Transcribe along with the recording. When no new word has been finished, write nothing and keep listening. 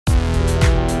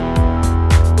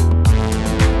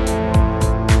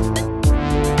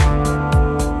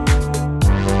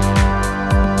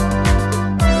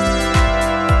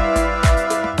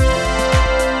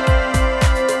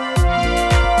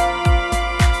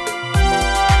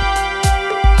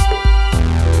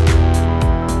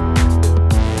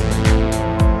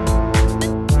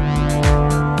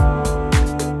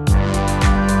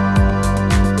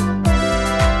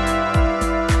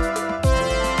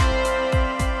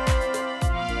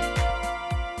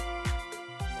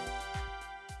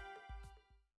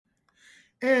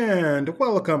And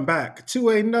welcome back to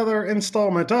another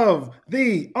installment of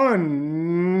the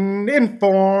Uninformed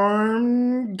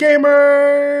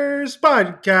Gamers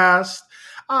Podcast.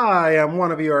 I am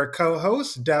one of your co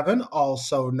hosts, Devin,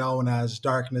 also known as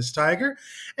Darkness Tiger,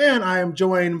 and I am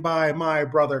joined by my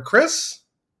brother Chris.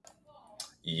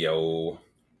 Yo,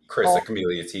 Chris Oh, the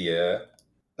Chameleon here.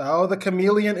 oh, the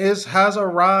chameleon has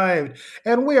arrived,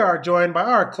 and we are joined by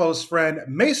our close friend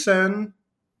Mason.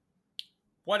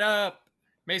 What up?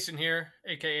 Mason here,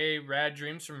 aka Rad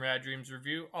Dreams from Rad Dreams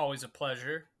Review. Always a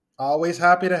pleasure. Always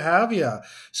happy to have you.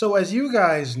 So, as you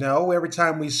guys know, every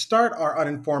time we start our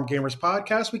Uninformed Gamers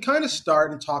podcast, we kind of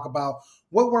start and talk about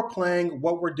what we're playing,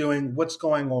 what we're doing, what's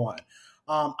going on.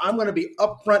 I'm going to be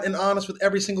upfront and honest with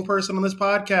every single person on this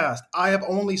podcast. I have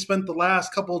only spent the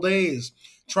last couple days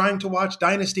trying to watch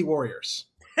Dynasty Warriors.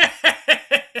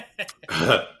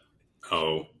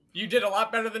 Oh, You did a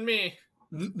lot better than me.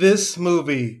 This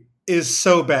movie is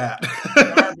so bad.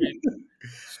 Garbage.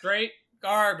 Straight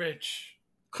garbage.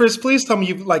 Chris, please tell me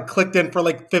you've clicked in for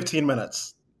 15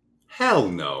 minutes. hell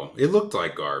no. It looked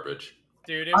like garbage.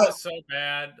 Dude, it was so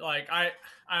bad. I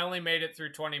only made it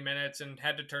through 20 minutes and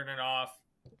had to turn it off.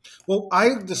 Well,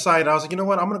 I decided, I was like, you know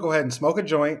what? I'm going to go ahead and smoke a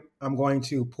joint. I'm going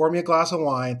to pour me a glass of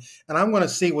wine, and I'm going to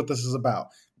see what this is about.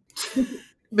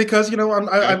 Because, I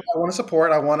want to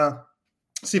support. I want to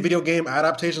see video game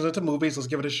adaptations into movies. Let's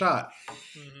give it a shot.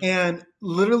 Mhm. And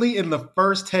literally in the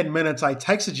first 10 minutes, I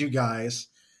texted you guys,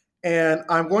 and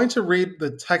I'm going to read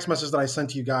the text message that I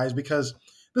sent to you guys because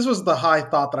this was the high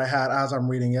thought that I had as I'm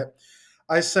reading it.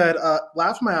 I said,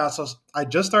 laugh my ass off. I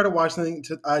just started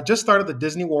the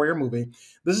Disney Warrior movie.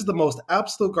 This is the most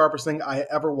absolute garbage thing I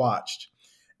ever watched.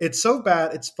 It's so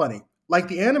bad, it's funny. Like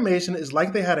the animation is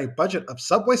like they had a budget of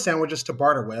Subway sandwiches to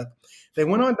barter with. They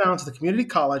went on down to the community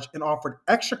college and offered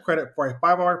extra credit for a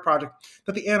 5-hour project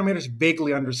that the animators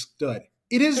vaguely understood.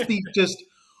 It is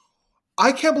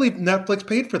I can't believe Netflix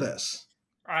paid for this.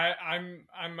 I'm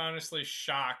honestly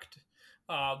shocked.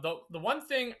 The one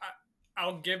thing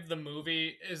I'll give the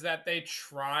movie is that they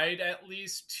tried at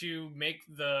least to make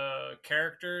the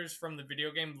characters from the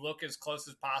video game look as close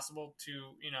as possible to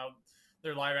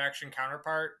their live action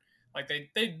counterpart. Like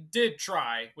they did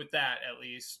try with that at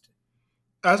least.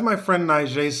 As my friend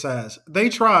Nigel says, they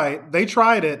tried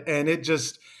it, and it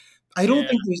just I don't Yeah.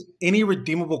 think there's any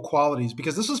redeemable qualities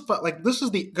because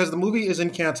because the movie is in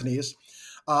Cantonese.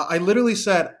 I literally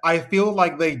said I feel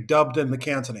like they dubbed in the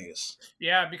Cantonese.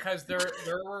 Yeah, because there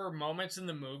were moments in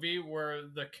the movie where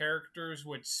the characters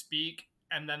would speak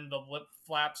and then the lip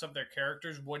flaps of their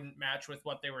characters wouldn't match with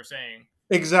what they were saying.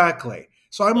 Exactly.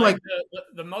 So I'm like,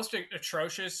 The most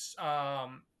atrocious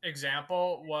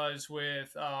example was with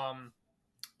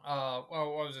what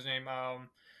was his name?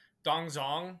 Dong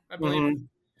Zong, I believe, mhm.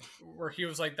 where he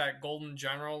was like that golden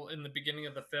general in the beginning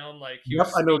of the film. Like he Yep,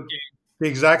 was I know speaking, the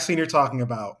exact scene you're talking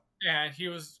about. and he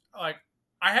was like,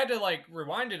 I had to like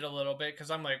rewind it a little bit because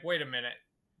I'm like, wait a minute,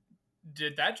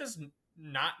 did that just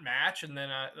not match? And then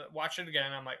I watched it again,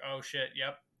 and I'm like, oh shit,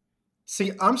 yep.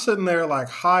 See, I'm sitting there like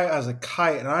high as a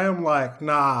kite, and I am like,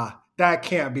 nah, that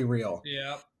can't be real.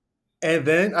 Yep. And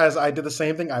then as I did the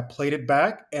same thing, I played it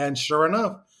back, and sure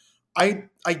enough, I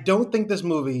don't think this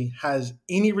movie has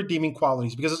any redeeming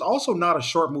qualities because it's also not a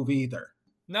short movie either.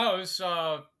 No, it was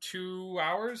 2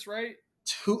 hours, right?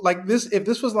 If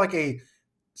this was like a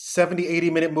 70, 80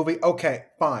 minute movie, okay,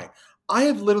 fine. I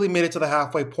have literally made it to the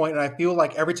halfway point, and I feel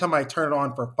like every time I turn it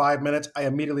on for 5 minutes, I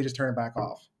immediately just turn it back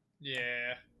off.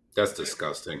 Yeah. That's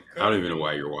disgusting. I don't even know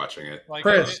why you're watching it. Like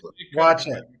Chris, could've watch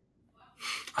been- it.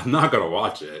 I'm not going to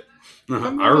watch it.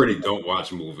 I already don't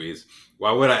watch movies.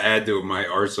 Why would I add to my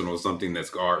arsenal something that's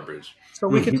garbage? So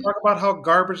we can talk about how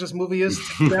garbage this movie is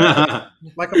together,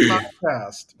 like a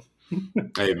podcast.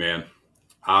 Hey, man.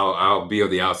 I'll be on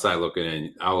the outside looking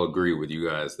in. I'll agree with you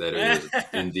guys that it is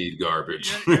indeed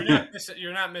garbage.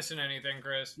 You're not missing anything,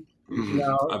 Chris.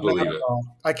 No, I believe not at it. all.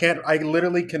 I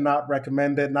literally cannot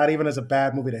recommend it, not even as a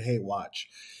bad movie to hate watch.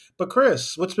 But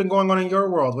Chris, what's been going on in your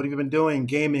world? What have you been doing?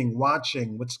 Gaming,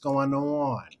 watching? What's going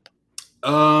on?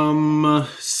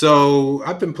 So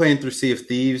I've been playing through Sea of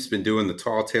Thieves, been doing the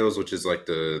Tall Tales, which is like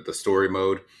the story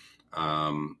mode.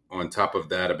 On top of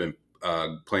that, I've been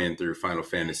playing through Final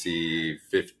Fantasy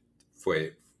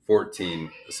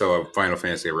 14. So Final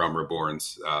Fantasy Realm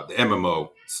Reborn's the MMO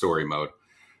story mode.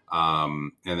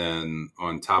 And then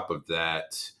on top of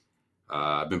that,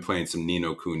 I've been playing some Ni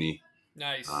no Kuni.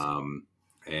 Nice.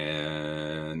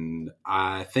 And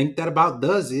I think that about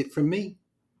does it for me.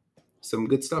 Some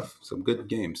good stuff, some good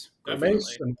games. Definitely.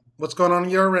 Amazing. What's going on in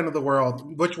your end of the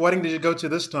world? Which wedding did you go to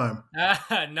this time?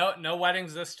 No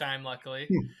weddings this time, luckily.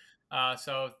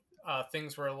 So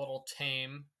things were a little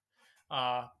tame.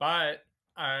 But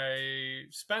I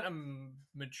spent a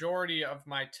majority of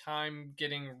my time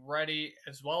getting ready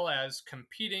as well as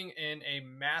competing in a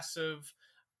massive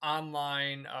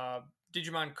online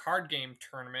Digimon card game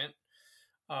tournament.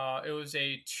 It was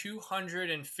a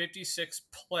 256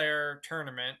 player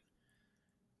tournament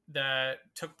that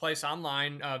took place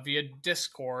online via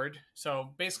Discord. So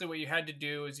basically, what you had to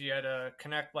do is you had to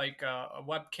connect like a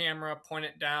web camera, point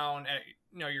it down at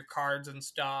your cards and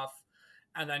stuff,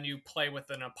 and then you play with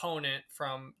an opponent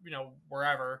from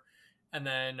wherever, and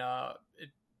then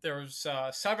there was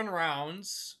 7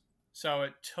 rounds, so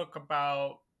it took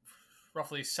about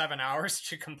roughly 7 hours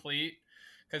to complete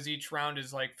because each round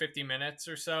is like 50 minutes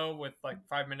or so with like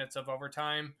 5 minutes of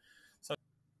overtime.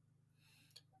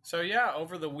 So yeah,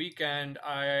 over the weekend,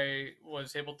 I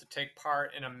was able to take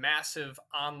part in a massive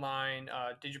online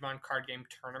Digimon card game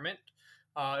tournament.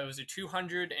 It was a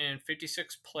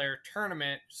 256 player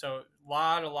tournament, so a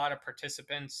lot of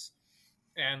participants,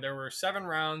 and there were 7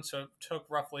 rounds, so it took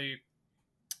roughly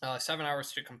 7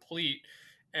 hours to complete.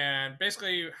 And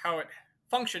basically, how it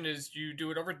functioned is you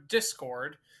do it over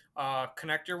Discord,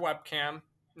 connect your webcam,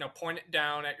 point it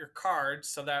down at your cards,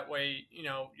 so that way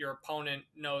your opponent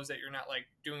knows that you're not like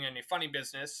doing any funny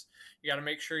business. You got to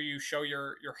make sure you show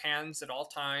your hands at all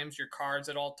times, your cards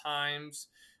at all times,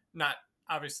 not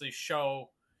obviously show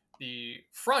the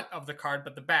front of the card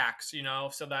but the backs,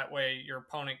 so that way your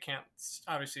opponent can't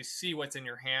obviously see what's in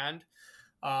your hand.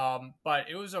 But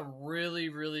it was a really,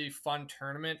 really fun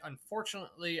tournament.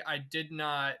 Unfortunately, I did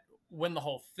not win the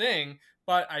whole thing,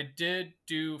 but I did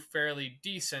do fairly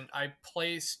decent. I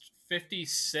placed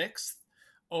 56th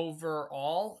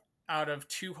overall out of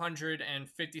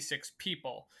 256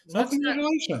 people. So Well,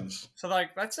 congratulations.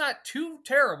 that's not too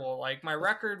terrible. Like, my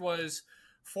record was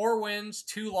 4 wins,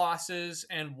 2 losses,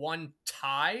 and 1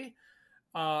 tie.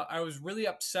 I was really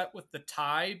upset with the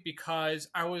tie because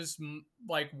I was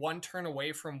like 1 turn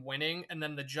away from winning, and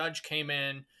then the judge came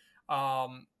in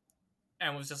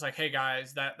and was just like, "Hey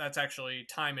guys, that's actually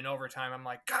time in overtime." I'm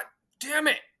like, "God damn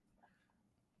it!"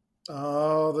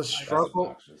 Oh, the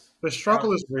struggle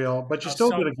is real, but you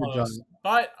still did a good job.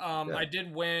 But I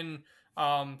did win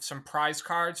some prize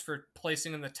cards for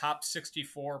placing in the top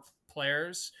 64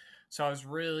 players. So I was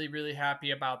really, really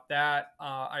happy about that.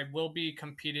 I will be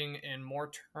competing in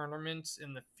more tournaments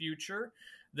in the future.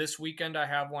 This weekend, I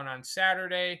have one on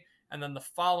Saturday. And then the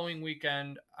following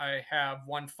weekend, I have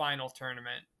one final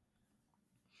tournament.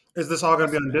 Is this all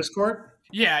going to be on Discord?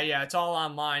 Yeah. It's all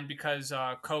online because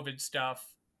COVID stuff.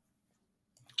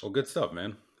 Well, good stuff,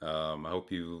 man. I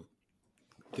hope you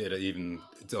get even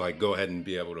to like go ahead and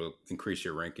be able to increase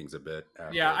your rankings a bit.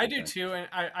 Yeah, I do too. And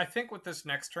I think with this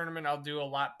next tournament, I'll do a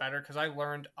lot better because I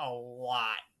learned a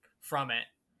lot from it.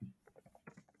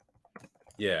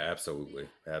 Yeah, absolutely.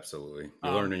 You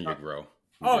learn and you grow.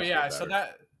 Yeah. So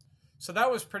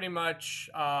that was pretty much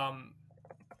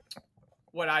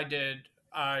what I did.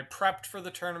 I prepped for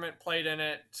the tournament, played in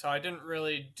it. So I didn't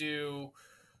really do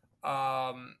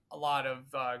a lot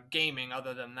of gaming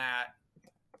other than that.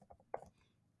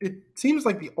 It seems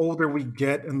like the older we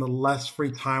get and the less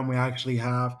free time we actually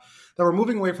have, that we're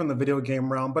moving away from the video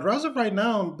game realm. But as of right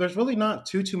now, there's really not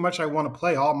too much I want to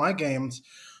play. All my games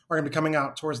are going to be coming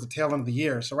out towards the tail end of the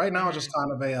year. So right now, it's just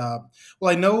kind of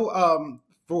I know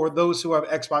for those who have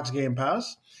Xbox Game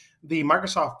Pass, the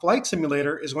Microsoft Flight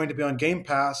Simulator is going to be on Game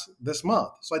Pass this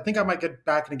month. So I think I might get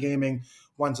back into gaming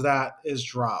once that is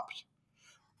dropped.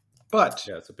 But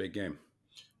yeah, it's a big game.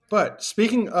 But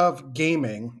speaking of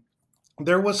gaming,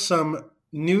 there was some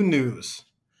new news,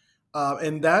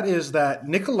 and that is that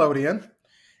Nickelodeon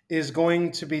is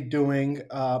going to be doing.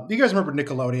 Do you guys remember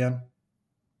Nickelodeon?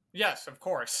 Yes, of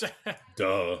course.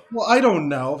 Duh. Well, I don't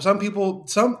know.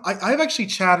 I've actually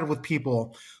chatted with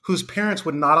people whose parents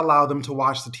would not allow them to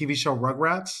watch the TV show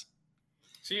Rugrats.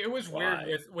 See, it was weird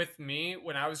with me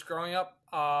when I was growing up.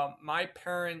 My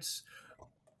parents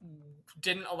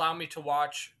didn't allow me to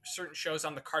watch certain shows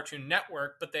on the Cartoon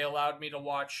Network, but they allowed me to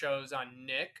watch shows on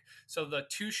Nick. So the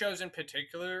 2 shows in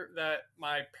particular that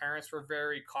my parents were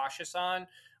very cautious on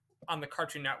the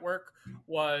Cartoon Network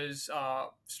was,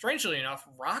 strangely enough,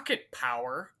 Rocket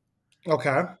Power.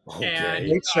 Okay. And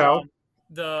great show.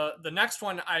 The next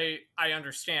one I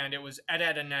understand, it was Ed,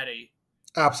 Edd and Eddy.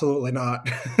 Absolutely not.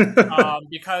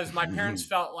 Because my parents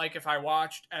felt like if I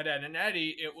watched Ed, Edd and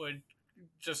Eddy, it would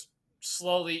just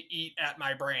slowly eat at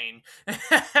my brain.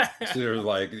 So they're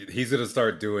like, he's gonna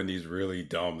start doing these really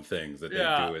dumb things that they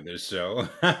do in this show.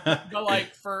 But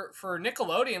like for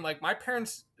Nickelodeon, like my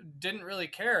parents didn't really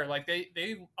care. Like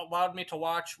they allowed me to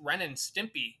watch Ren and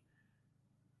Stimpy.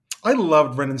 I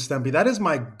loved Ren and Stimpy. That is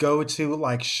my go-to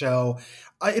like show.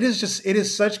 It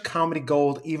is such comedy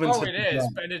gold even Oh, to it is,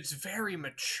 but it's very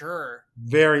mature.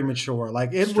 very mature.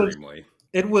 Like Extremely.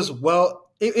 it was well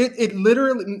it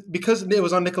literally because it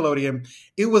was on Nickelodeon,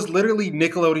 it was literally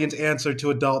Nickelodeon's answer to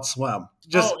Adult Swim.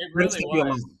 Just Oh, it Ren and really Stimpy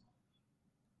was.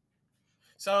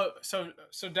 alone.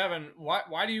 So Devin,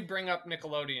 why do you bring up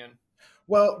Nickelodeon?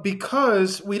 Well,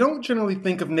 because we don't generally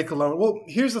think of Nickelodeon. Well,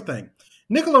 here's the thing.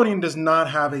 Nickelodeon does not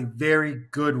have a very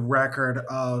good record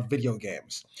of video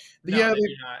games. No, Yeah, they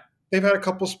do not. they've had a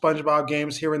couple SpongeBob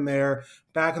games here and there.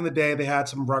 Back in the day, they had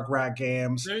some Rugrat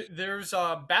games. There's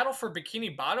a Battle for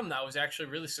Bikini Bottom that was actually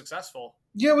really successful.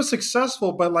 Yeah, it was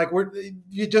successful, but like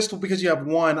you just because you have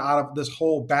one out of this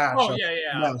whole batch. Oh Of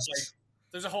yeah. Like nests.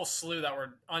 there's a whole slew that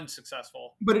were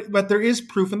unsuccessful. But there is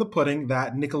proof in the pudding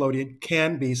that Nickelodeon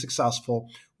can be successful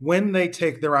when they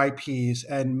take their IPs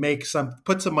and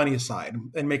put some money aside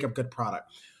and make a good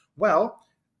product. Well,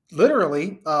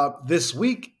 literally this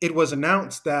week it was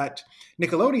announced that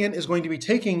Nickelodeon is going to be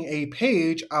taking a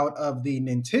page out of the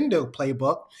Nintendo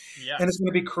playbook and it's Yes, going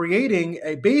to be creating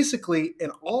a basically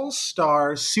an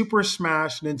all-star Super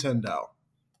Smash Nintendo.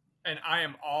 and I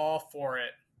am all for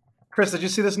it. Chris, did you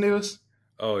see this news?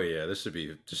 Oh yeah, this should be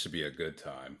a good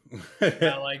time.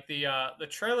 Yeah, like the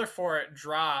trailer for it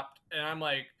dropped, and I'm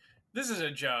like, this is a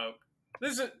joke.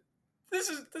 This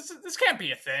can't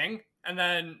be a thing. And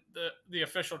then the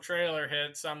official trailer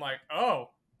hits. I'm like, oh,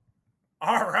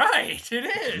 all right, it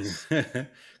is.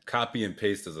 Copy and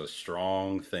paste is a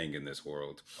strong thing in this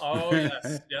world. Oh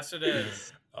yes it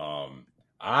is.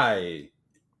 I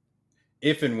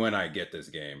if and when I get this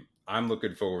game, I'm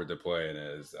looking forward to playing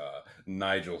as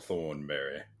Nigel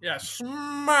Thornberry. Yeah,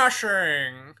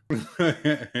 smashing.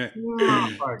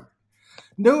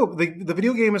 No, the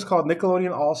video game is called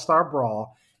Nickelodeon All Star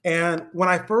Brawl. And when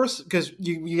I first, because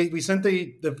we sent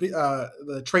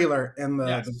the trailer and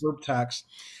the group text,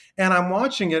 and I'm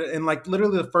watching it, and like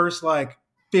literally the first like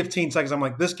 15 seconds, I'm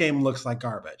like, this game looks like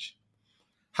garbage.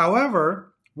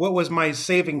 However, what was my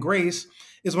saving grace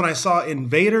is when I saw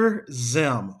Invader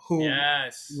Zim, who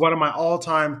Yes. one of my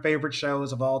all-time favorite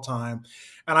shows of all time,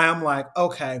 and I am like,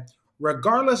 okay,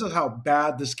 regardless of how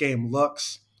bad this game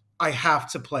looks, I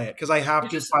have to play it because I have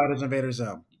to fight as Invader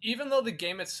Zim. Even though the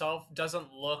game itself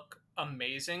doesn't look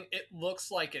amazing, it looks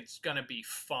like it's gonna be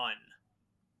fun.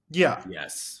 Yeah.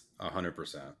 Yes,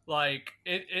 100%. Like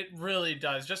it really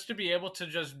does. Just to be able to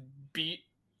just beat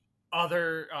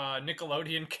other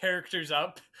Nickelodeon characters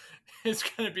up is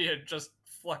gonna be a just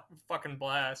fucking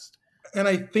blast. And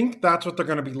I think that's what they're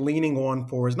going to be leaning on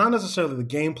for is not necessarily the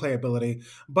gameplay ability,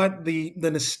 but the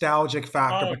nostalgic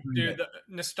factor. Oh, dude, the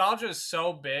nostalgia is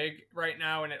so big right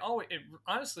now, and it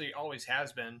honestly always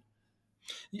has been.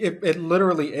 It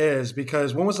literally is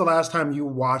because when was the last time you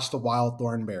watched the Wild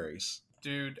Thornberries?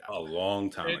 Dude, a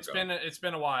long time ago. It's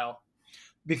been a while.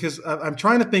 Because I'm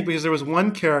trying to think because there was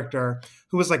one character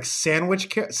who was like sandwich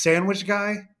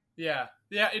guy. Yeah.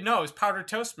 No, it was Powder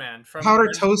Toast Man from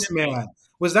Powder Toast Man.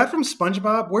 Was that from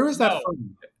SpongeBob? Where is that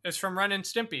from? It's from Ren and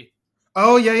Stimpy.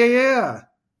 Oh yeah.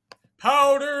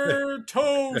 Powder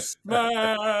Toast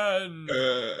Man.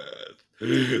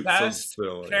 Best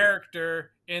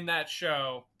character in that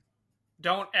show.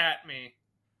 Don't at me.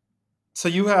 So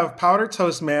you have Powder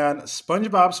Toast Man,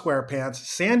 SpongeBob SquarePants,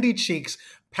 Sandy Cheeks,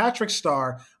 Patrick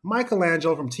Star,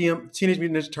 Michelangelo from Teenage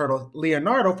Mutant Ninja Turtles,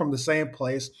 Leonardo from the same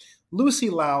place, Lucy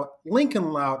Loud,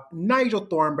 Lincoln Loud, Nigel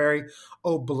Thornberry,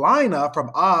 Oblina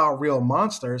from Real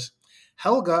Monsters,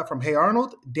 Helga from Hey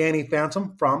Arnold, Danny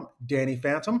Phantom from Danny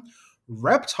Phantom,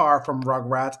 Reptar from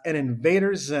Rugrats, and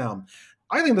Invader Zim.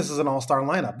 I think this is an all-star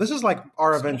lineup. This is like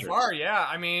our Avengers. So far, yeah.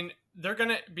 I mean, they're going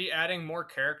to be adding more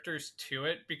characters to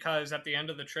it because at the end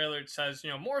of the trailer it says,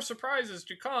 more surprises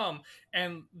to come.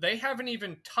 And they haven't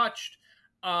even touched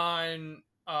on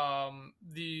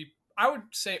I would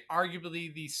say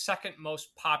arguably the second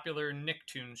most popular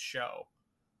Nicktoons show.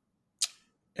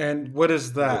 And what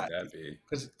is that? What would that be?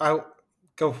 Because I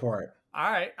go for it.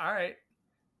 All right.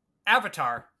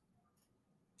 Avatar.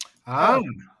 Yeah,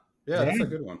 that's a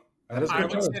good one. I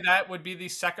would say that would be the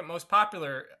second most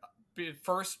popular.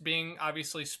 First being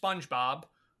obviously SpongeBob.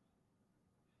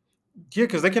 Yeah,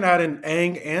 because they can add in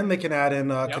Aang and they can add in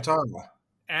Katara.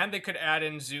 And they could add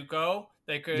in Zuko.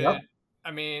 They could. Yep. I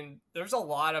mean, there's a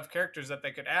lot of characters that they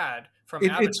could add from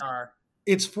Avatar.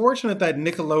 It's fortunate that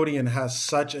Nickelodeon has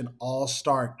such an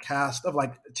all-star cast of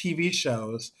like TV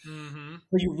shows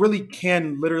where you really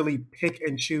can literally pick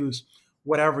and choose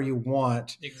whatever you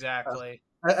want. Exactly.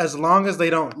 As long as they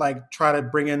don't like try to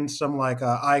bring in some like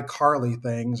iCarly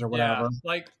things or whatever. Yeah,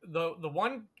 like the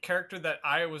one character that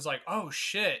I was like, oh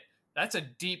shit, that's a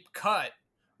deep cut,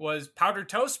 was Powdered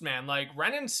Toast Man. Like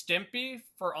Ren and Stimpy,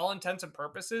 for all intents and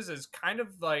purposes, is kind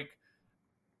of like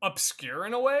obscure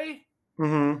in a way.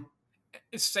 Mm-hmm.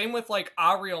 It's same with like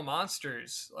Our Real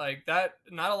Monsters. Like that,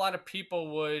 not a lot of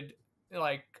people would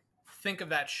like think of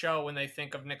that show when they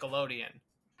think of Nickelodeon.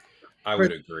 I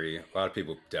would agree. A lot of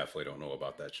people definitely don't know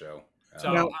about that show.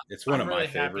 So it's one I'm of really my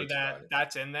happy favorites. that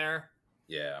that's in there.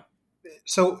 Yeah.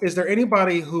 So, is there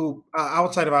anybody who,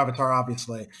 outside of Avatar,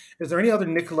 obviously, is there any other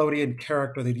Nickelodeon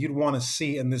character that you'd want to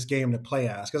see in this game to play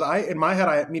as? Because in my head,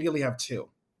 I immediately have two.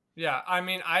 Yeah, I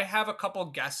mean, I have a couple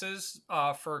guesses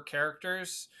for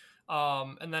characters,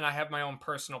 and then I have my own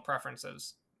personal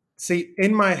preferences. See,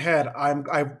 in my head,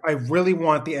 I really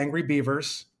want the Angry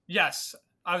Beavers. Yes,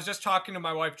 I was just talking to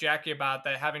my wife Jackie about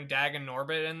that, having Dag and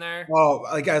Norbit in there. Oh,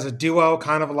 like as a duo,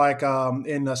 kind of like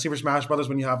in Super Smash Brothers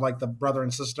when you have like the brother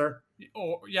and sister.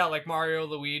 Or yeah, like Mario,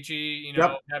 Luigi, you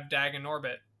know, have Dag and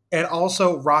Norbit. And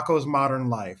also Rocko's Modern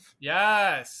Life.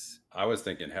 Yes. I was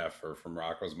thinking Heifer from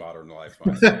Rocko's Modern Life.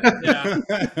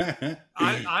 Yeah.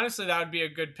 Honestly, that would be a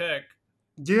good pick.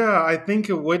 Yeah, I think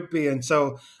it would be. And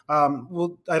so,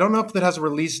 well, I don't know if it has a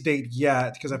release date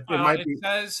yet because it might be. It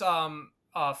says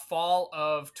fall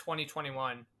of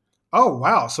 2021. Oh,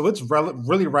 wow. So it's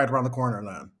really right around the corner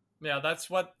then. Yeah, that's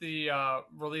what the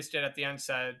release date at the end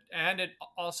said. And it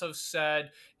also said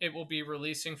it will be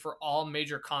releasing for all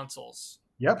major consoles.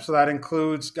 Yep, so that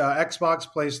includes Xbox,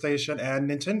 PlayStation, and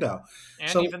Nintendo.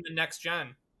 And even the next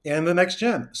gen. And the next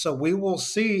gen. So we will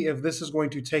see if this is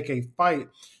going to take a fight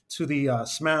to the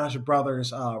Smash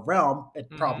Brothers realm.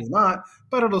 It probably not,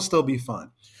 but it'll still be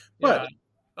fun. But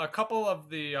a couple of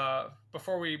the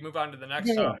before we move on to the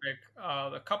next topic,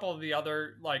 a couple of the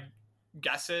other like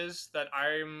guesses that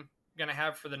I'm gonna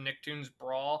have for the Nicktoons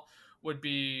Brawl would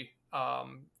be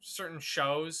certain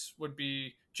shows would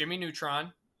be Jimmy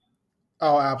Neutron.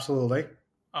 Oh, absolutely.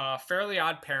 Fairly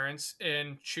Odd Parents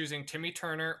in choosing Timmy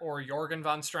Turner or Jorgen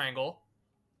von Strangle.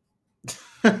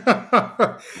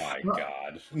 My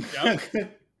God.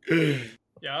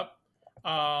 Yep.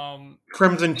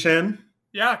 Crimson Chin.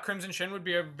 Yeah, Crimson Chin would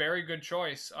be a very good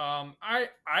choice. I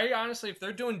honestly, if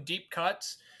they're doing deep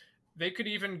cuts, they could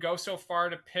even go so far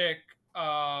to pick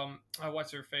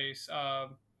what's her face?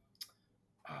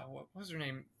 What was her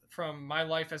name from My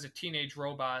Life as a Teenage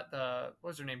Robot? What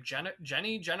was her name?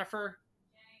 Jennifer.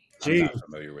 I'm not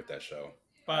familiar with that show.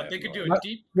 But they could do a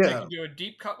deep. Yeah. They could do a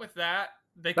deep cut with that.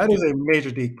 That is a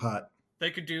major deep cut.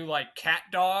 They could do like Cat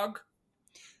Dog.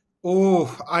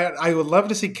 Oh, I would love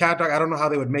to see Cat Dog. I don't know how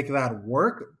they would make that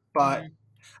work, but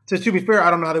to be fair,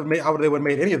 I don't know how they would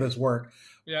make any of this work.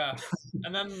 Yeah,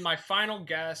 and then my final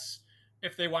guess,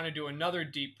 if they want to do another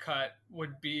deep cut,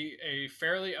 would be a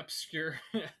fairly obscure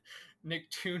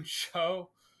Nicktoon show.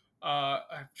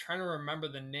 I'm trying to remember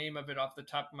the name of it off the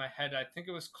top of my head. I think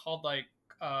it was called like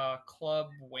Club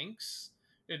Winx.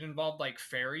 It involved like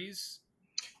fairies.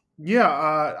 Yeah,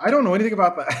 I don't know anything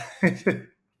about that.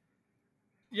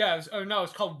 Yeah, it's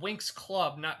called Winx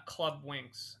Club, not Club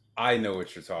Winx. I know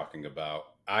what you're talking about.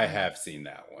 I have seen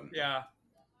that one. Yeah.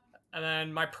 And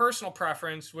then my personal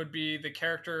preference would be the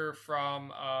character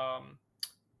from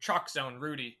Chalk Zone,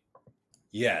 Rudy.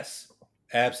 Yes.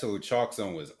 Absolute. Chalk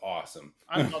Zone was awesome.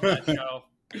 I love that show.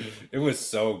 It was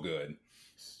so good.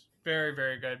 Very,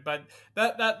 very good. But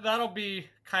that'll be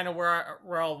kind of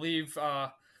where I'll leave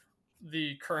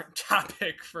the current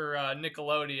topic for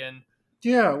Nickelodeon.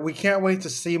 Yeah, we can't wait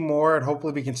to see more, and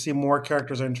hopefully we can see more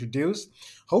characters introduced.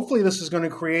 Hopefully this is going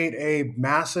to create a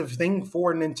massive thing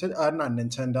for Nintendo. Not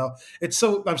Nintendo.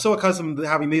 I'm so accustomed to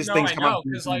having these things come out.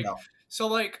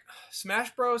 Like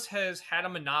Smash Bros has had a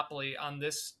monopoly on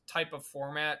this type of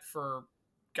format for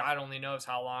God only knows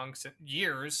how long,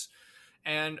 years,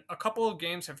 and a couple of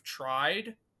games have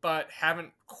tried but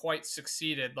haven't quite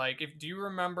succeeded. Like, do you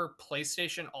remember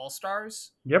PlayStation All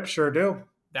Stars? Yep, sure do.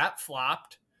 That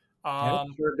flopped. Yep,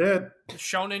 sure did.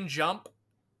 Shonen Jump.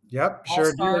 Yep,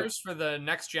 sure did. All-Stars for the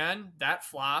next gen. That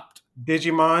flopped.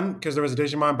 Digimon, because there was a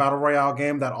Digimon Battle Royale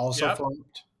game that also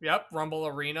flopped. Yep, Rumble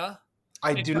Arena.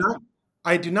 I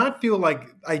don't feel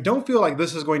like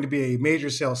this is going to be a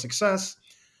major sales success.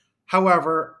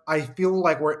 However, I feel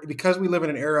like because we live in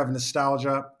an era of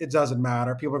nostalgia, it doesn't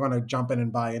matter. People are going to jump in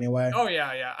and buy anyway. Oh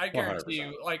yeah. I guarantee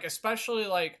 100%. You, like, especially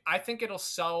like, I think it'll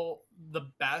sell the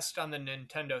best on the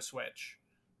Nintendo Switch.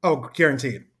 Oh,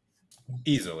 guaranteed.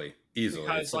 Easily. Because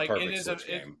it's like it is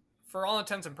for all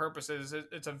intents and purposes,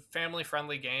 it's a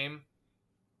family-friendly game.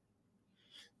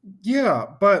 Yeah,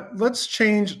 but let's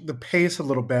change the pace a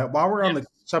little bit while we're on the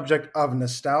subject of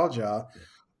nostalgia.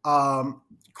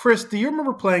 Chris, do you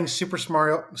remember playing Super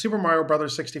Mario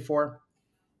Brothers 64?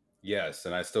 Yes,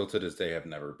 and I still to this day have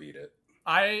never beat it.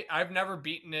 I've never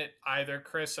beaten it either,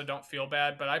 Chris, so don't feel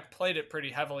bad, but I played it pretty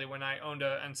heavily when I owned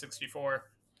a N64.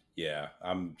 Yeah,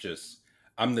 I'm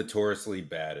notoriously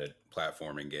bad at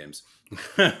platforming games.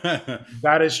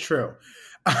 That is true.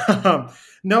 Um,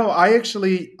 no, I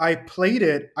played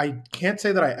it. I can't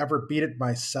say that I ever beat it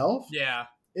myself. Yeah.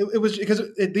 It was because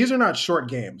these are not short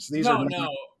games. These are No, not, no.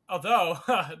 Although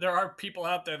there are people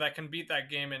out there that can beat that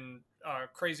game in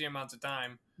crazy amounts of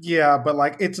time. yeah, but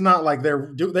like it's not like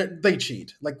they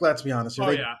cheat. Like let's be honest here,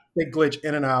 Oh yeah. they glitch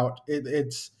in and out.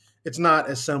 It's not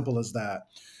as simple as that.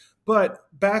 But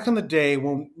back in the day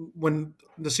when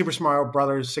the Super Mario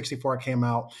Brothers 64 came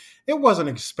out, it was an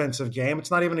expensive game.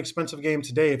 It's not even an expensive game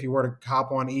today if you were to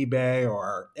hop on eBay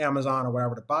or Amazon or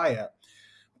whatever to buy it.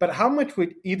 But how much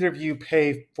would either of you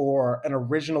pay for an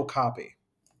original copy?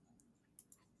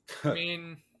 I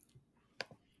mean,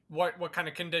 what kind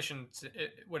of conditions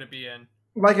would it be in?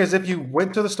 Like as if you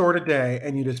went to the store today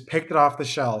and you just picked it off the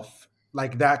shelf,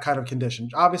 like that kind of condition.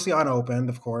 Obviously unopened,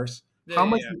 of course. Yeah, How yeah,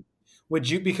 much yeah. would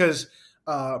you? Because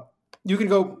uh, you can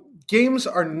go. Games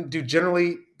are do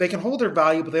generally they can hold their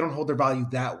value, but they don't hold their value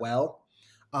that well.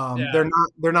 Yeah.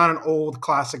 They're not an old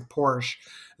classic Porsche.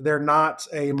 They're not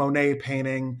a Monet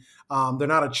painting. They're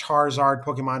not a Charizard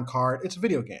Pokemon card. It's a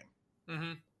video game.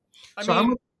 Hmm. I So how mean,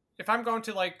 much if I'm going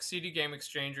to like CD Game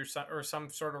Exchange or some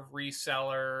sort of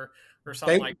reseller or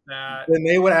something they like that. then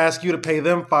they would ask you to pay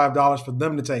them $5 for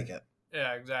them to take it.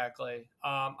 Yeah, exactly.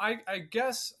 I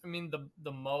guess I mean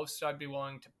the most I'd be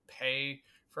willing to pay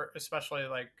for, especially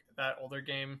like that older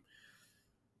game.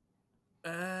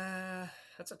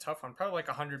 That's a tough one. Probably like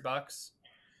 $100.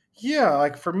 Yeah,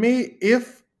 like for me,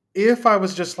 if I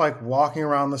was just like walking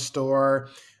around the store,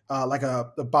 like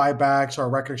the buybacks or a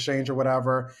record exchange or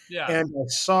whatever, Yeah. and I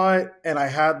saw it and I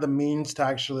had the means to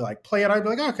actually like play it, I'd be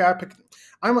like, okay,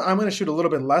 I'm going to shoot a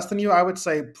little bit less than you. I would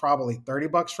say probably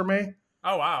 $30 for me.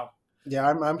 Oh wow. Yeah,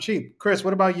 I'm cheap. Chris,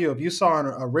 what about you? If you saw an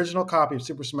original copy of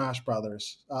Super Smash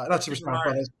Brothers, not Super Super Smash Mario.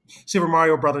 Brothers, Super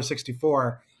Mario Brothers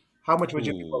 64, how much would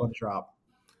you be Ooh, willing to drop?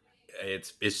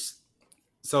 it's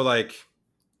so like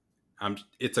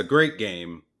it's a great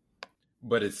game,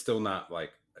 but it's still not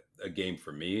like a game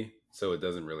for me, so it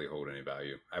doesn't really hold any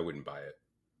value. I wouldn't buy it.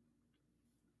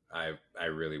 I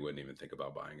really wouldn't even think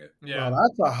about buying it. Well, Yeah.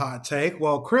 that's a hot take.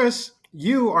 Well, Chris,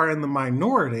 you are in the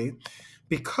minority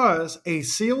because a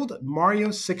sealed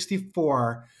Mario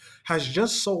 64 has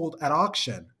just sold at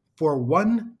auction for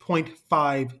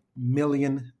 $1.5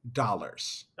 million.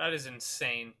 That is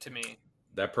insane to me.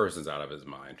 That person's out of his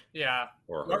mind Yeah.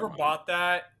 or her Whoever mind. bought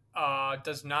that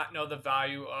does not know the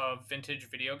value of vintage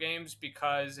video games,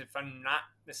 because if I'm not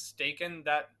mistaken,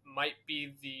 that might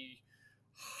be the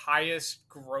highest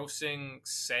grossing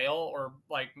sale or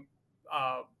like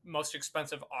most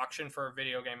expensive auction for a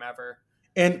video game ever.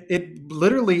 And it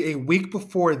literally a week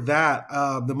before that,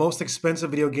 the most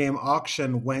expensive video game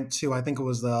auction went to, I think it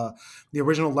was the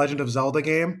original Legend of Zelda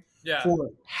game Yeah.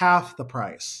 for half the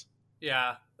price.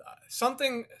 Yeah.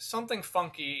 Something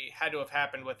funky had to have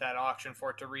happened with that auction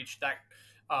for it to reach that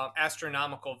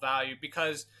astronomical value,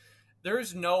 because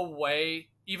there's no way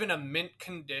even a mint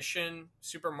condition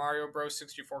Super Mario Bros.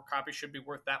 64 copy should be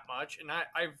worth that much. And I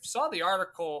saw the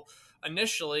article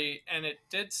initially, and it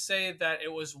did say that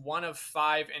it was one of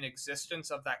 5 in existence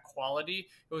of that quality.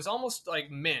 It was almost like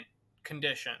mint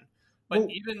condition, but Well,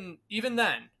 even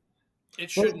then,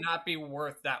 it well, should not be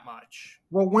worth that much.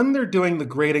 Well, when they're doing the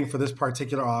grading for this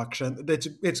particular auction,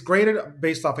 it's graded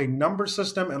based off a number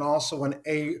system and also an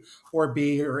A or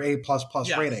B or A plus plus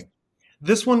Yes. rating.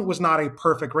 This one was not a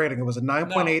perfect rating. It was a No.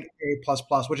 9.8 A plus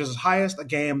plus, which is as highest a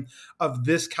game of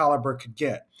this caliber could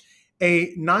get.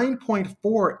 A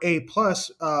 9.4 A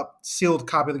plus sealed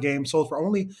copy of the game sold for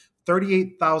only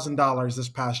 $38,000 this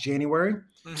past January,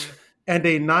 Mhm. and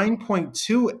a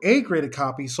 9.2 A graded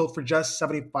copy sold for just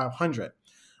 $7,500.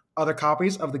 Other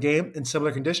copies of the game in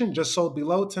similar condition just sold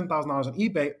below $10,000 on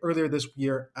eBay earlier this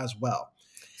year as well.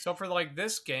 So for like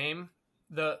this game,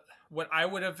 the what I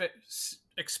would have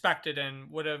expected and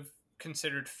would have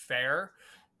considered fair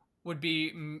would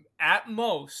be at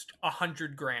most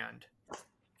 100 grand,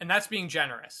 and that's being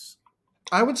generous.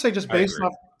 I would say just I based agree.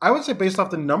 off, I would say based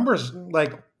off the numbers,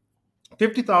 like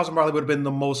 50,000 probably would have been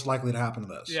the most likely to happen to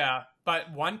this. Yeah,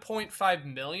 but 1.5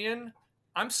 million.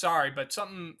 I'm sorry, but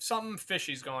something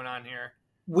fishy's going on here.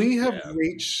 We have Yeah.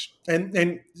 reached, and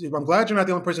I'm glad you're not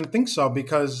the only person who thinks so,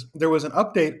 because there was an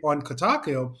update on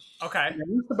Kotaku Okay.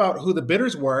 about who the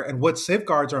bidders were and what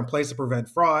safeguards are in place to prevent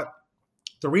fraud.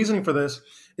 The reasoning for this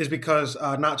is because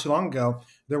not too long ago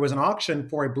there was an auction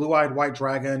for a blue-eyed white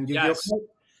dragon Yu-Gi-Oh Yes. card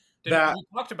that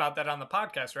We talked about that on the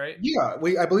podcast, right?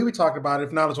 I believe we talked about it.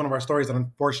 If not, it's one of our stories that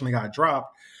unfortunately got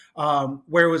dropped.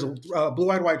 where it was a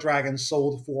blue-eyed white dragon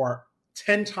sold for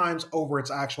 10 times over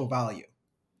its actual value.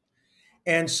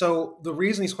 And so the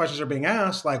reason these questions are being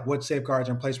asked, like what safeguards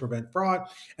are in place to prevent fraud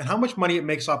and how much money it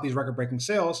makes off these record-breaking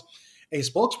sales, a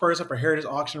spokesperson for Heritage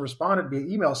Auction responded via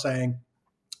email saying,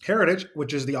 Heritage,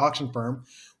 which is the auction firm,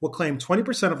 will claim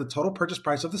 20% of the total purchase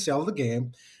price of the sale of the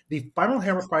game. The final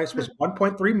hammer price was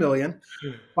 $1.3 million.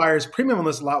 Buyer's premium on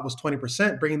this lot was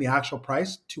 20%, bringing the actual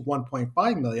price to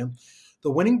 $1.5 million.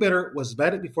 The winning bidder was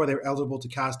vetted before they were eligible to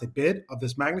cast a bid of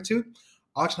this magnitude.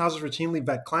 Auction houses routinely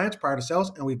vet clients prior to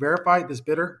sales, and we verified this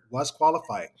bidder was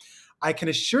qualified. I can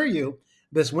assure you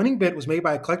this winning bid was made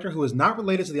by a collector who is not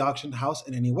related to the auction house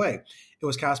in any way. It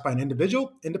was cast by an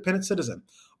individual, independent citizen.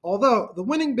 Although the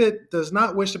winning bid does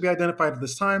not wish to be identified at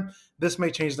this time, this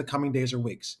may change in the coming days or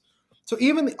weeks. So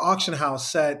even the auction house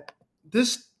said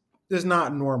this is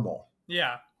not normal.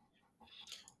 Yeah.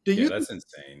 That's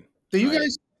insane. Do you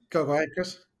guys go ahead,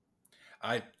 Chris?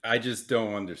 I just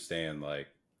don't understand, like,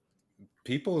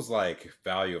 people's like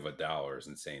value of $1 is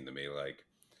insane to me. Like,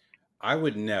 I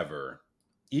would never,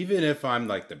 even if I'm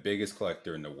like the biggest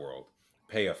collector in the world,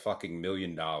 pay a fucking $1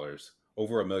 million,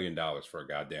 over $1 million for a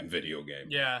goddamn video game.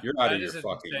 Yeah, you're out of your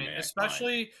fucking man.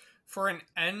 Especially for an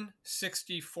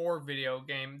N64 video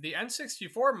game. The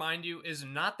N64, mind you, is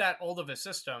not that old of a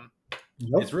system.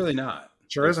 Nope. It's really not.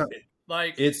 Sure isn't.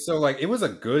 It was a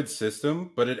good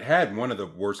system, but it had one of the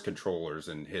worst controllers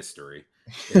in history.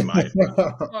 In my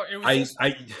opinion.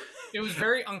 It was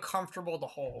very uncomfortable to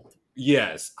hold.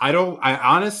 Yes, I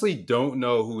honestly don't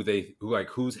know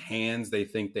whose hands they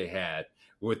think they had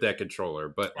with that controller,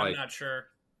 but I'm not sure.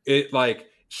 It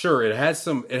had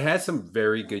some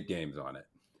very good games on it,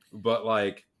 but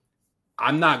like,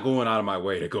 I'm not going out of my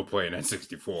way to go play an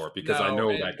N64 because I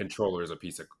know that controller is a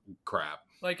piece of crap.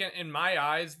 Like, in my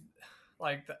eyes,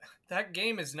 like that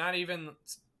game is not even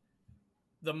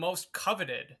the most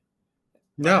coveted.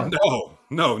 No,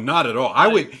 not at all.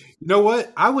 You know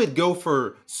what? I would go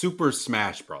for Super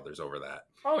Smash Brothers over that.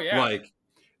 Oh yeah.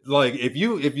 Like if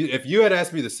you had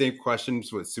asked me the same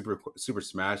questions with Super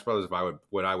Smash Brothers,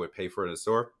 what I would pay for it in a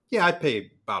store, yeah, I'd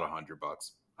pay about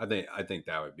 $100. I think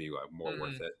that would be like more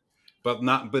worth it. But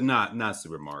not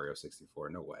Super Mario 64.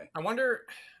 No way.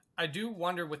 I do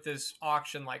wonder with this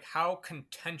auction, like, how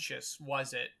contentious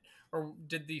was it, or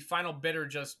did the final bidder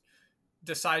just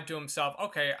decide to himself,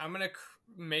 okay, I'm gonna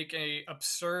make a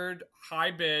absurd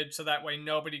high bid so that way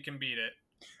nobody can beat it?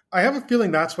 I have a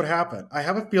feeling that's what happened. I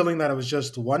have a feeling that it was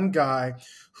just one guy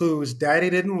whose daddy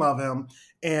didn't love him,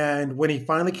 and when he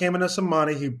finally came into some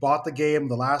money, he bought the game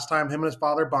the last time him and his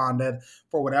father bonded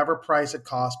for whatever price it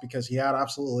cost because he had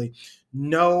absolutely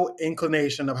no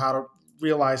inclination of how to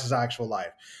realize his actual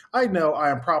life. I know I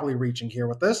am probably reaching here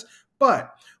with this,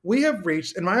 but we have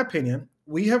reached, in my opinion,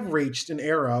 an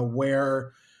era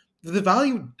where the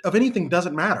value of anything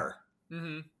doesn't matter.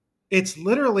 Mm-hmm. It's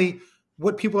literally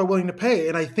what people are willing to pay.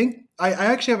 And I think I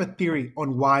actually have a theory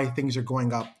on why things are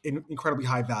going up in incredibly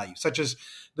high value, such as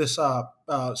this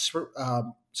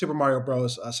Super Mario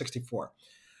Bros. 64.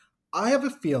 I have a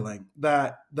feeling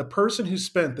that the person who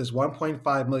spent this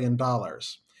 $1.5 million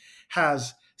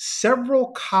has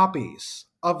several copies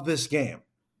of this game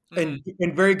in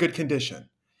very good condition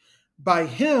by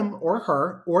him or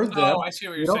her or them. Oh, I see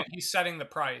what you're saying. He's setting the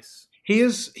price.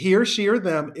 He or she or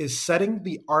them is setting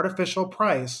the artificial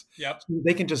price. Yep. So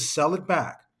they can just sell it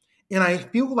back. And I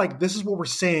feel like this is what we're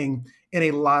seeing in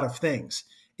a lot of things,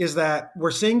 is that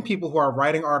we're seeing people who are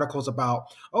writing articles about,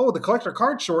 oh, the collector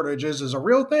card shortages is a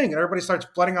real thing. And everybody starts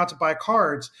flooding out to buy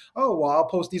cards. Oh, well, I'll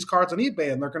post these cards on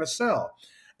eBay and they're going to sell.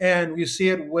 And you see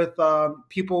it with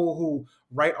people who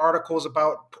write articles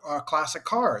about classic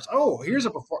cars. Oh, here's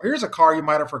a car you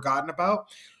might have forgotten about.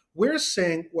 We're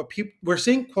seeing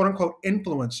quote unquote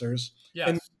influencers.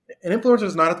 Yes. And influencer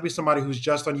does not have to be somebody who's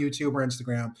just on YouTube or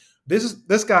Instagram.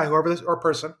 This guy, whoever it is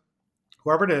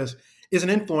an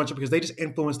influencer because they just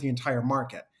influence the entire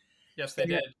market. Yes, they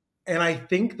did. And I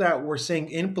think that we're seeing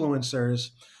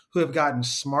influencers who have gotten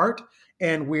smart,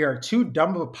 and we are too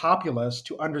dumb of a populace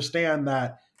to understand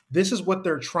that this is what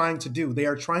they're trying to do. They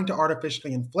are trying to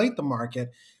artificially inflate the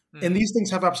market, and these things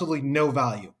have absolutely no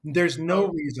value. There's no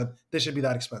reason they should be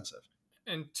that expensive.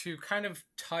 And to kind of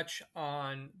touch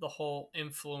on the whole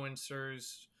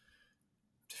influencers,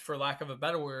 for lack of a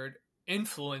better word,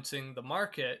 influencing the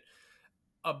market,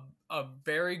 a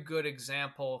very good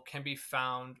example can be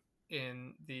found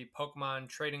in the Pokemon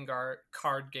trading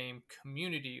card game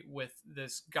community with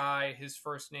this guy. His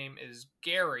first name is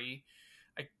Gary.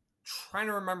 I'm trying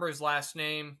to remember his last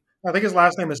name. I think his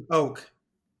last name is Oak.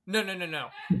 No.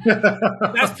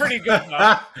 That's pretty good,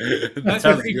 though. That's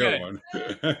pretty good.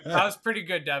 That was pretty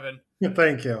good, Devin.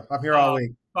 Thank you. I'm here all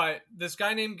week. But this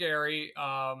guy named Gary,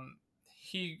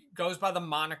 he goes by the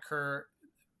moniker,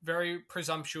 very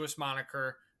presumptuous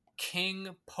moniker,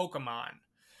 King Pokemon.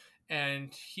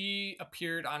 And he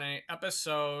appeared on an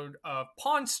episode of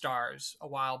Pawn Stars a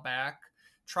while back,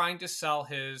 trying to sell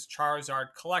his Charizard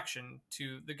collection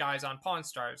to the guys on Pawn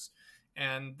Stars.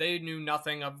 And they knew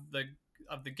nothing of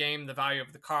the game, the value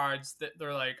of the cards.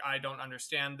 They're like, I don't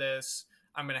understand this.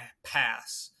 I'm going to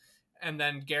pass. And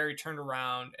then Gary turned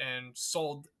around and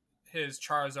sold his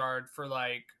Charizard for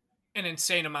like an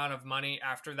insane amount of money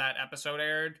after that episode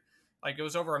aired. Like it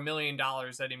was over $1 million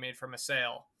that he made from a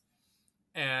sale.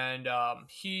 And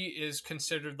he is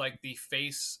considered like the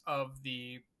face of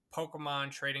the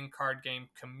Pokemon trading card game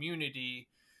community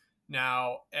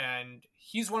now. And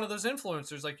he's one of those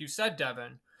influencers, like you said,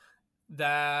 Devin,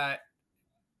 that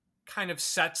kind of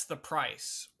sets the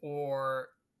price or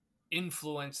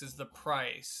influences the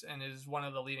price and is one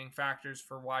of the leading factors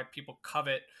for why people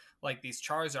covet like these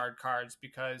Charizard cards,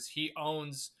 because he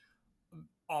owns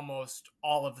almost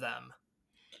all of them.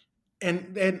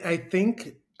 And I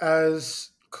think as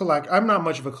I'm not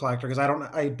much of a collector because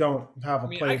I don't have a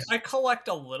place. I collect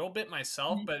a little bit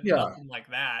myself, but nothing like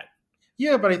that.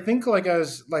 Yeah, but I think like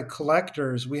as like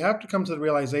collectors, we have to come to the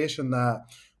realization that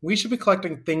we should be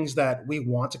collecting things that we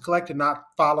want to collect and not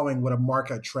following what a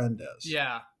market trend is.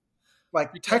 Yeah.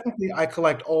 Like technically I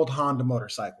collect old Honda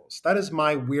motorcycles. That is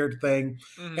my weird thing.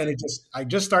 Mm-hmm. And I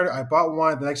just started, I bought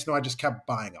one, the next thing I just kept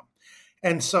buying them.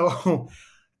 And so,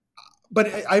 but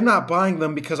I'm not buying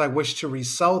them because I wish to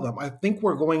resell them. I think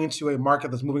we're going into a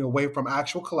market that's moving away from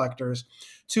actual collectors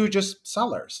to just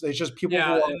sellers. It's just people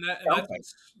who are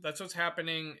that's what's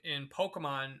happening in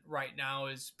Pokemon right now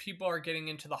is people are getting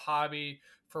into the hobby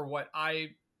for what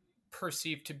I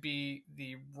perceive to be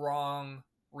the wrong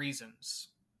reasons.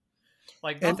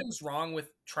 Like nothing's wrong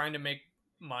with trying to make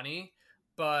money,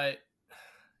 but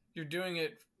you're doing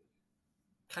it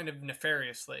kind of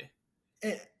nefariously.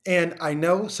 And I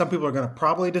know some people are going to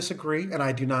probably disagree, and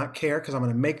I do not care because I'm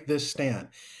going to make this stand.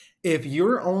 If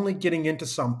you're only getting into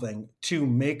something to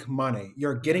make money,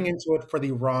 you're getting into it for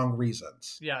the wrong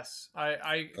reasons. Yes,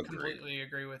 I completely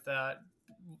agree with that.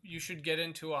 You should get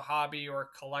into a hobby or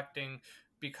collecting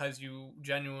because you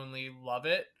genuinely love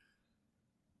it.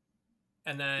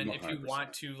 And then 100%. If you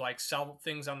want to like sell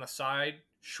things on the side,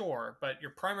 sure. But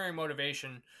your primary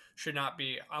motivation should not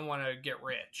be, I want to get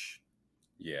rich.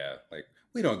 Yeah. Like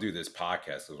we don't do this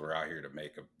podcast because we're out here to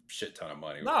make a shit ton of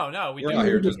money. No, we're out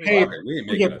here just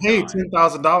we get paid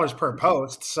 $10,000 per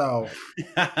post. So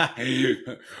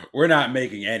we're not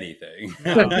making anything.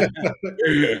 But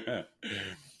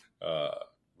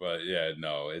yeah,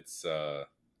 no, it's,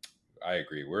 I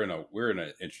agree. We're in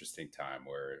an interesting time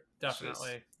where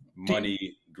definitely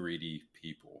money greedy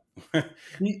people.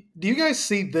 Do you guys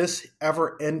see this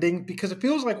ever ending? Because it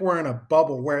feels like we're in a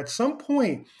bubble where at some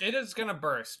point it is going to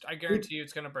burst. I guarantee you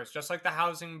it's going to burst. Just like the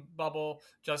housing bubble,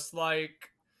 just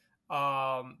like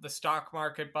the stock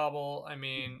market bubble. I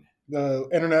mean, the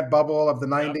internet bubble of the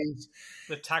 90s,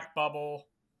 the tech bubble.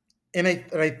 And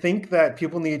I think that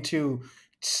people need to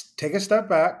take a step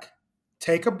back,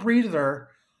 take a breather,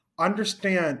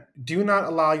 understand, do not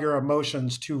allow your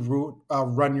emotions to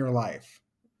run your life.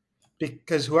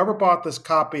 Because whoever bought this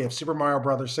copy of Super Mario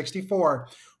Bros. 64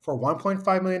 for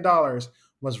 $1.5 million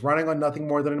was running on nothing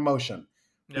more than an emotion.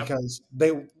 Yep.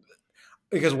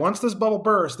 Because once this bubble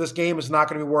bursts, this game is not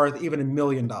going to be worth even $1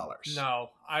 million. No,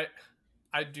 I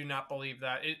do not believe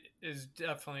that. It is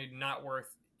definitely not worth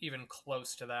even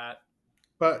close to that.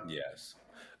 But yes.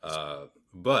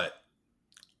 But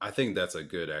I think that's a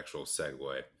good actual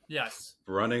segue. Yes.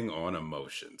 Running on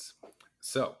emotions.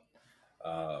 So,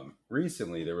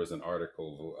 recently there was an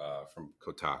article from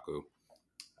Kotaku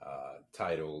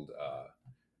titled,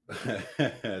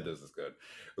 this is good,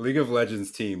 League of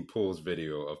Legends team pulls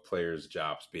video of players'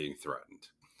 jobs being threatened.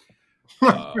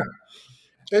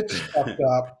 It's fucked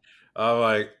up. I'm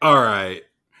like, all right,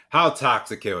 how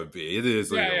toxic it would be. It is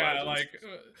League of Legends. Like...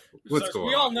 What's going on?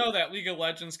 We all know that League of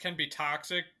Legends can be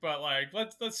toxic, but like,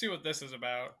 let's see what this is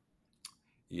about.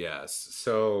 Yes.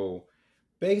 So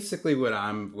basically, what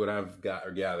I've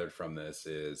gathered from this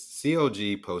is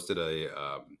CLG posted a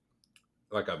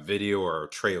video or a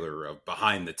trailer of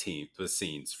behind the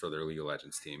scenes for their League of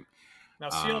Legends team. Now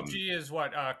CLG is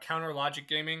what Counter Logic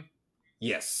Gaming.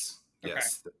 Yes. Okay.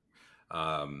 Yes.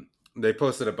 They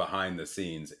posted it behind the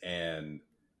scenes, and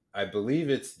I believe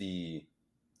it's the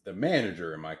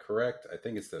manager. Am I correct? I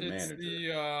think it's the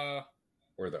manager.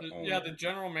 Or the owner. Yeah, the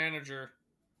general manager.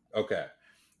 Okay.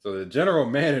 So the general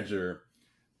manager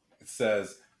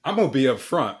says, I'm going to be up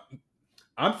front.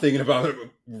 I'm thinking about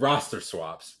roster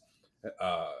swaps.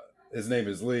 his name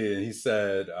is Lee, and he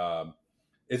said,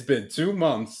 "It's been 2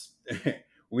 months.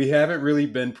 We haven't really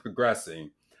been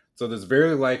progressing, so there's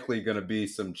very likely going to be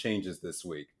some changes this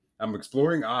week. I'm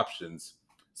exploring options,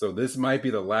 so this might be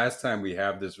the last time we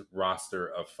have this roster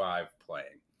of 5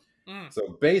 playing."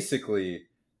 So basically,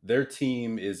 their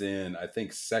team is in, I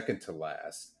think, second to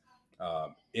last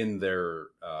in their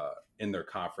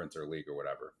conference or league or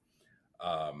whatever.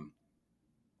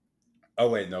 Oh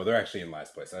wait, no, they're actually in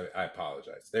last place. I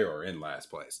apologize. They are in last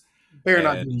place. They're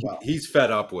not doing well. He's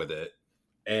fed up with it,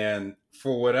 and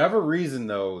for whatever reason,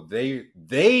 though,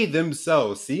 they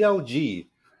themselves, CLG,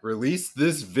 released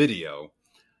this video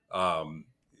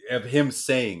of him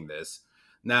saying this.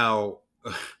 Now,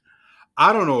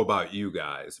 I don't know about you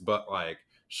guys, but like,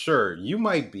 sure, you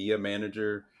might be a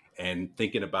manager and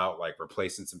thinking about like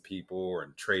replacing some people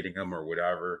or trading them or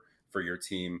whatever for your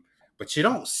team, but you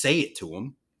don't say it to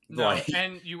them. No, like,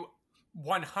 and you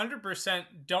 100%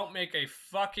 don't make a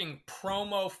fucking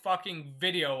promo fucking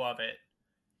video of it.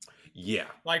 Yeah.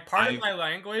 Like, pardon my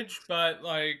language, but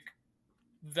like,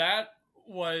 that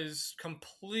was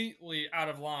completely out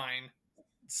of line.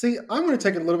 See, I'm going to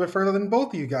take it a little bit further than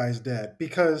both of you guys did,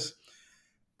 because,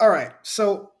 all right,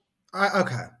 so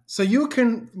you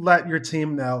can let your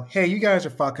team know, hey, you guys are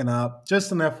fucking up.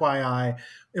 Just an FYI,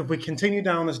 if we continue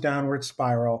down this downward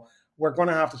spiral, we're going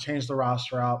to have to change the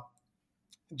roster out.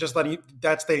 Just letting you,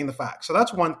 that's stating the fact. So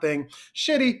that's one thing.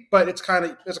 Shitty, but it's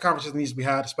a conversation that needs to be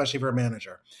had, especially for a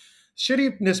manager.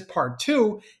 Shittiness part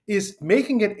 2 is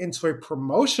making it into a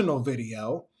promotional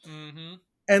video. Mm-hmm.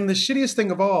 And the shittiest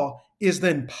thing of all is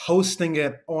then posting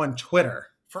it on Twitter.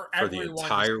 For the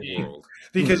entire world.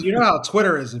 Because you know how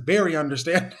Twitter is very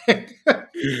understanding.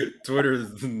 Twitter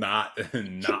is not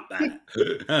that.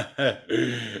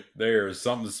 There's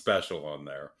something special on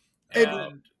there.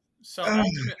 And so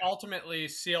ultimately,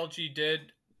 CLG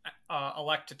did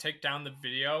elect to take down the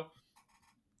video.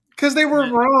 Because they were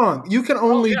wrong. You can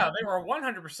only... Oh, yeah, they were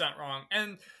 100% wrong.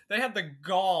 And they had the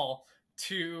gall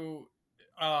to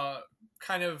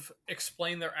kind of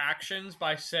explain their actions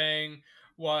by saying...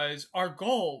 our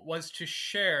goal was to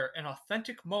share an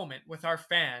authentic moment with our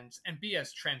fans and be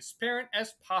as transparent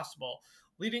as possible,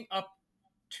 leading up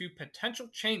to potential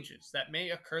changes that may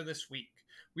occur this week.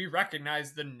 We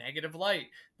recognize the negative light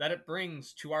that it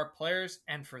brings to our players,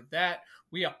 and for that,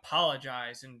 we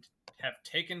apologize and have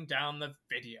taken down the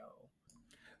video.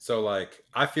 So, like,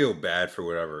 I feel bad for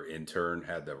whatever intern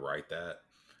had to write that.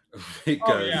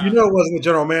 Because you know it wasn't the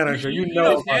general manager. You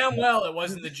know damn well it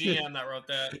wasn't the GM that wrote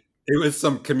that. It was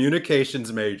some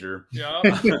communications major. Yeah.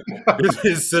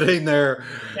 He's sitting there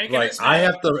like, I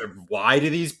have to lie to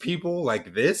these people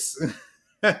like this?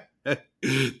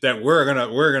 That we're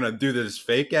gonna do this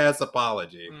fake ass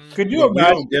apology. Could you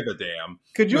imagine? We don't give a damn.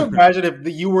 Could you imagine if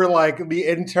you were like the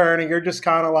intern and you're just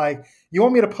kind of like, you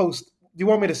want me to post? You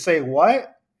want me to say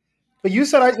what? But you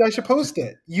said I should post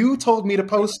it. You told me to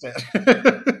post it.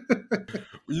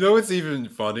 You know what's even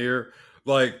funnier?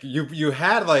 Like you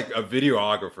had like a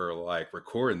videographer like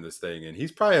recording this thing, and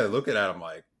he's probably looking at him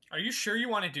like, "Are you sure you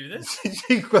want to do this?"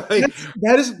 Like,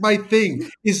 that is my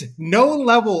thing. Is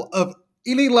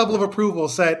any level of approval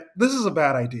said this is a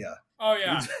bad idea. Oh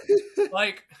yeah,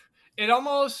 like it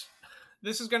almost.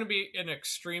 This is going to be an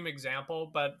extreme example,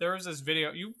 but there was this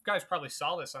video. You guys probably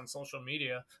saw this on social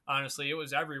media. Honestly, it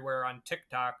was everywhere on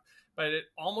TikTok. But it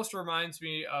almost reminds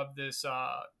me of this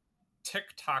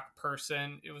TikTok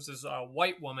person. It was this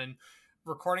white woman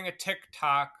recording a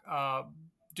TikTok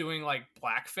doing like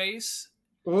blackface.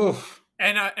 Oof.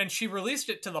 And she released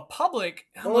it to the public.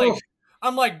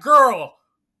 I'm like, girl,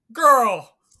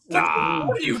 what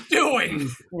are you doing?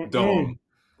 Dumb,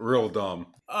 real dumb.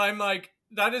 I'm like,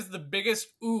 that is the biggest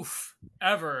oof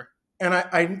ever. And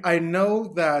I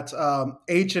know that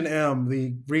H&M,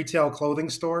 the retail clothing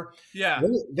store,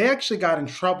 they actually got in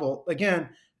trouble. Again,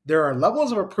 there are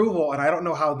levels of approval, and I don't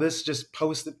know how this just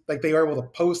posted, like they were able to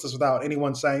post this without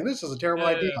anyone saying this is a terrible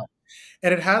idea. Yeah.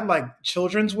 And it had like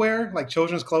children's wear, like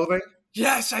children's clothing.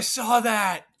 Yes, I saw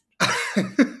that.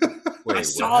 Wait, I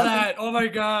saw that. Oh my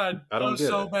God. That was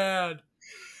so bad.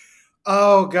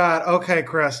 Oh God. Okay,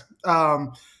 Chris.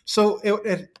 So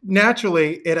it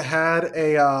naturally it had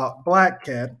a black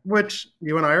kid, which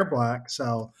you and I are black.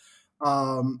 So,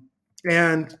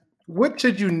 and what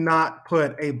should you not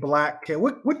put a black kid?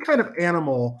 What kind of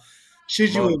animal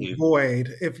should you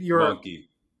avoid if you're monkey?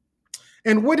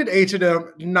 And what did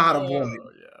H&M not avoid?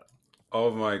 Yeah.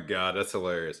 Oh my God, that's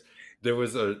hilarious. There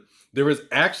was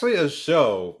actually a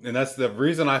show, and that's the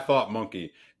reason I thought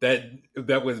monkey.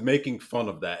 That was making fun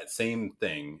of that same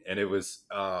thing, and it was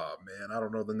man, I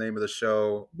don't know the name of the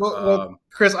show. Well,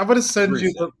 Chris, I'm going to send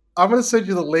you I'm gonna send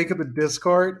you the link in the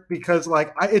Discord because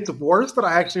like it's worse than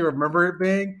I actually remember it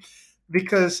being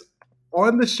because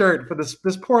on the shirt for this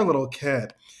poor little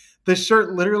kid, the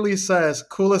shirt literally says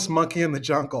 "coolest monkey in the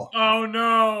jungle." Oh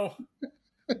no!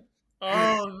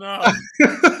 Oh no!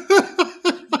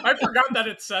 I forgot that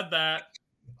it said that.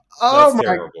 Oh That's my!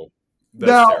 terrible. That's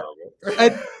Now,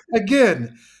 terrible.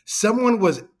 again, someone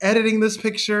was editing this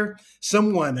picture.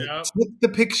 Someone Yep. took the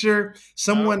picture. Yep.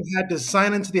 Someone had to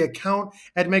sign into the account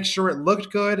and make sure it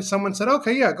looked good. Someone said,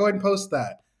 "Okay, yeah, go ahead and post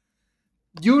that."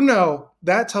 You know,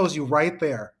 that tells you right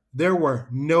there there were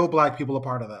no black people a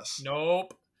part of this.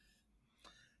 Nope.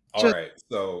 All Just right.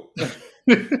 So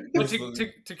But this was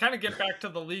to kind of get back to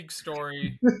the league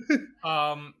story,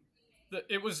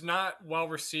 it was not well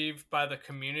received by the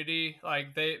community.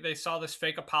 Like they saw this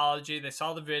fake apology, they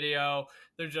saw the video,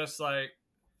 they're just like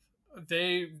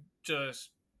they just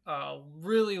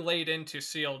really laid into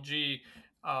CLG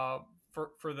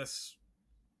for this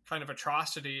kind of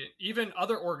atrocity. Even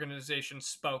other organizations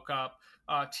spoke up.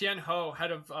 Tien Ho,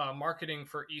 head of marketing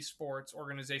for esports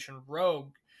organization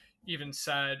Rogue, even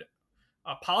said,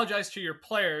 "Apologize to your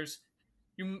players.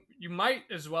 You might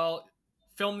as well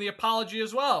film the apology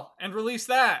as well and release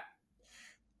that."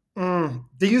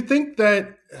 Do you think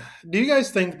that? Do you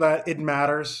guys think that it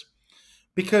matters?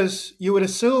 Because you would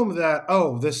assume that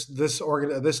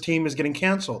this team is getting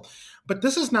canceled, but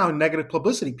this is now negative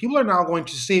publicity. People are now going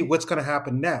to see what's going to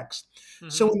happen next.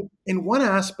 So Mm-hmm. in one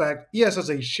aspect, yes, it's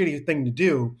a shitty thing to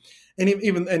do, and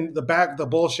even in the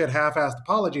bullshit half-assed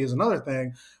apology is another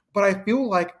thing. But I feel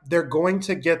like they're going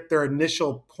to get their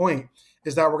initial point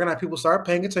is that we're going to have people start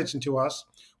paying attention to us.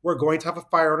 We're going to have a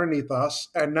fire underneath us,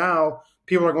 and now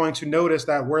people are going to notice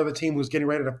that we're the team who's getting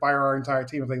ready to fire our entire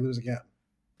team if they lose again.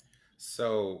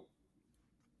 so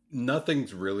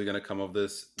nothing's really going to come of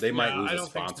this. They might Yeah, lose I a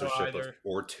don't think so sponsorship either.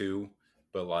 or two,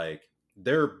 but like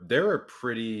they're a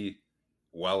pretty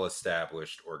well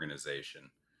established organization.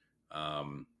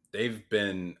 They've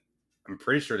been, I'm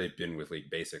pretty sure they've been with league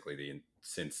basically Yeah, I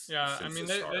since mean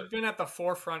the start. they've been at the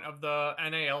forefront of the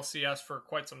NALCS for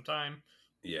quite some time.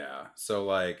 Yeah, so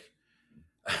like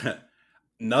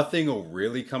nothing will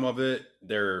really come of it.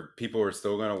 There, people are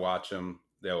still going to watch them.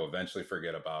 They'll eventually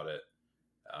forget about it.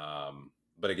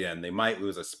 But again, they might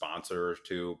lose a sponsor or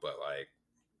two, but like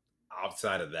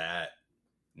outside of that,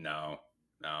 no,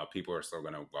 no, people are still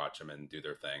going to watch them and do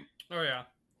their thing. Oh yeah.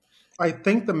 I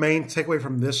think the main takeaway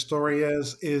from this story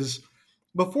is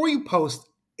before you post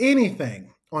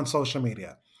anything on social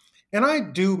media, and I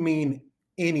do mean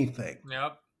anything,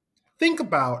 Yep. think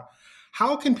about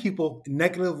how can people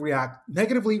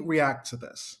negatively react to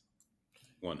this.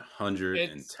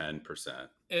 110%.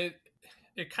 It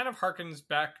it kind of harkens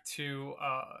back to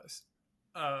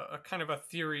a kind of a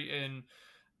theory in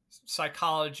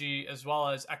psychology as well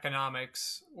as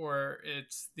economics, where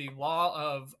it's the law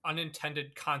of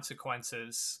unintended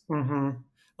consequences. Mm-hmm.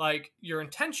 Like your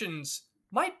intentions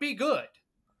might be good,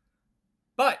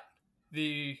 but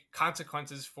the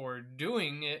consequences for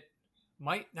doing it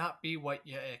might not be what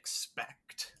you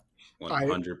expect. I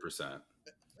 100%.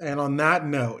 and on that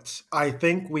note, I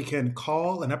think we can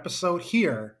call an episode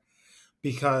here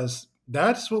because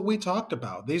that's what we talked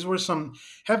about. These were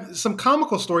have some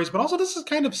comical stories, but also this is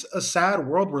kind of a sad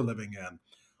world we're living in,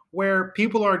 where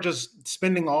people are just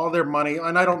spending all their money.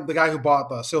 And I don't, the guy who bought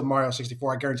the sealed Mario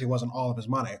 64, I guarantee wasn't all of his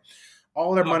money.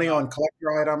 All their Oh money no, on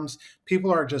collector items.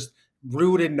 People are just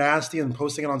rude and nasty and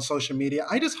posting it on social media.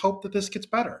 I just hope that this gets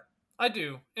better. I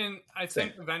do, and I Same.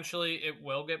 think eventually it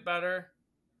will get better.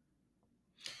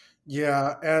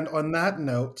 Yeah, and on that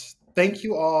note, thank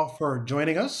you all for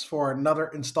joining us for another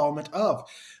installment of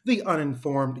the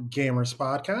Uninformed Gamers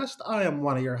Podcast. I am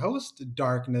one of your hosts,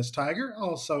 Darkness Tiger,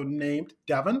 also named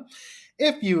Devin.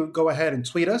 If you go ahead and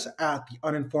tweet us at the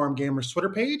Uninformed Gamers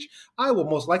Twitter page, I will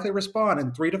most likely respond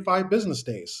in 3 to 5 business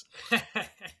days.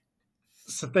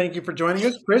 So thank you for joining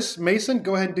us. Chris, Mason,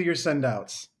 go ahead and do your send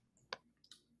outs.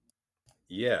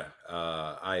 Yeah,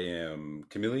 I am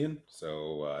Chameleon.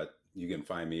 So you can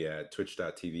find me at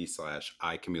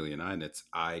twitch.tv/iChameleon9. It's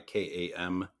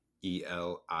IKAMELIONI.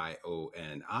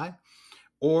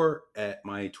 Or at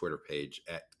my Twitter page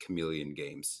at Chameleon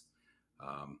Games.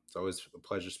 It's always a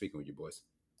pleasure speaking with you boys.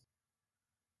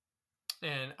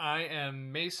 And I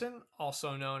am Mason,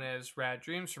 also known as Rad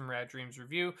Dreams from Rad Dreams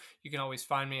Review. You can always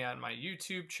find me on my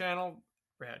YouTube channel,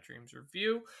 Rad Dreams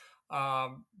Review.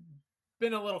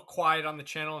 Been a little quiet on the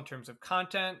channel in terms of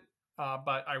content,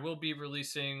 but I will be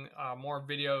releasing more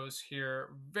videos here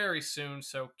very soon.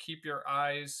 So keep your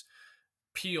eyes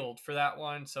peeled for that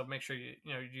one. So make sure you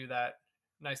do that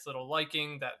nice little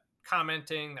liking, that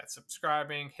commenting, that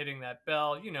subscribing, hitting that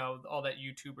bell, all that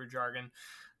YouTuber jargon.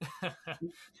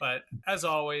 But as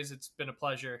always, it's been a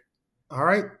pleasure. All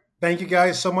right. Thank you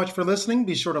guys so much for listening.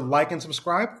 Be sure to like and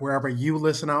subscribe wherever you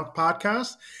listen out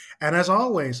podcasts. And as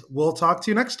always, we'll talk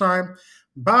to you next time.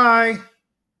 Bye.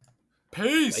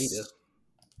 Peace. Later.